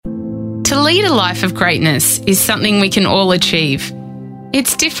To lead a life of greatness is something we can all achieve.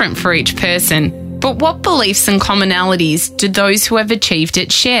 It's different for each person, but what beliefs and commonalities do those who have achieved it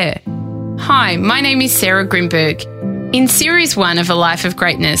share? Hi, my name is Sarah Grimberg. In Series 1 of A Life of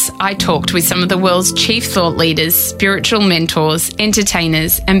Greatness, I talked with some of the world's chief thought leaders, spiritual mentors,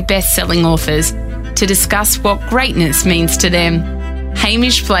 entertainers, and best-selling authors to discuss what greatness means to them.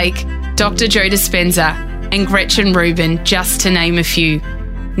 Hamish Blake, Dr. Joe Dispenza, and Gretchen Rubin, just to name a few.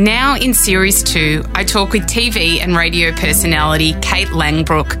 Now in Series 2, I talk with TV and radio personality Kate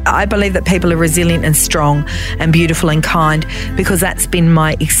Langbrook. I believe that people are resilient and strong and beautiful and kind because that's been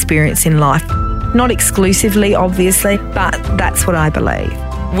my experience in life. Not exclusively, obviously, but that's what I believe.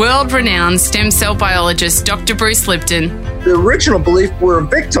 World-renowned stem cell biologist Dr. Bruce Lipton. The original belief we're a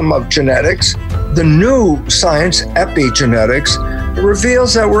victim of genetics. The new science, epigenetics,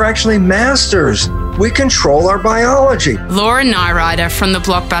 reveals that we're actually masters. We control our biology. Laura Nyrider from the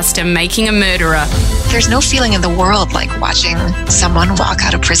blockbuster Making a Murderer. There's no feeling in the world like watching someone walk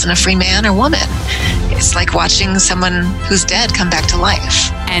out of prison a free man or woman. It's like watching someone who's dead come back to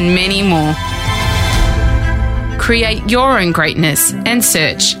life. And many more. Create your own greatness and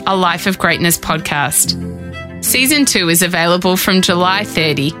search A Life of Greatness podcast. Season 2 is available from July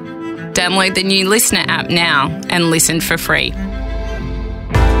 30. Download the new Listener app now and listen for free.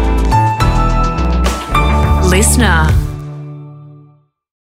 Listener.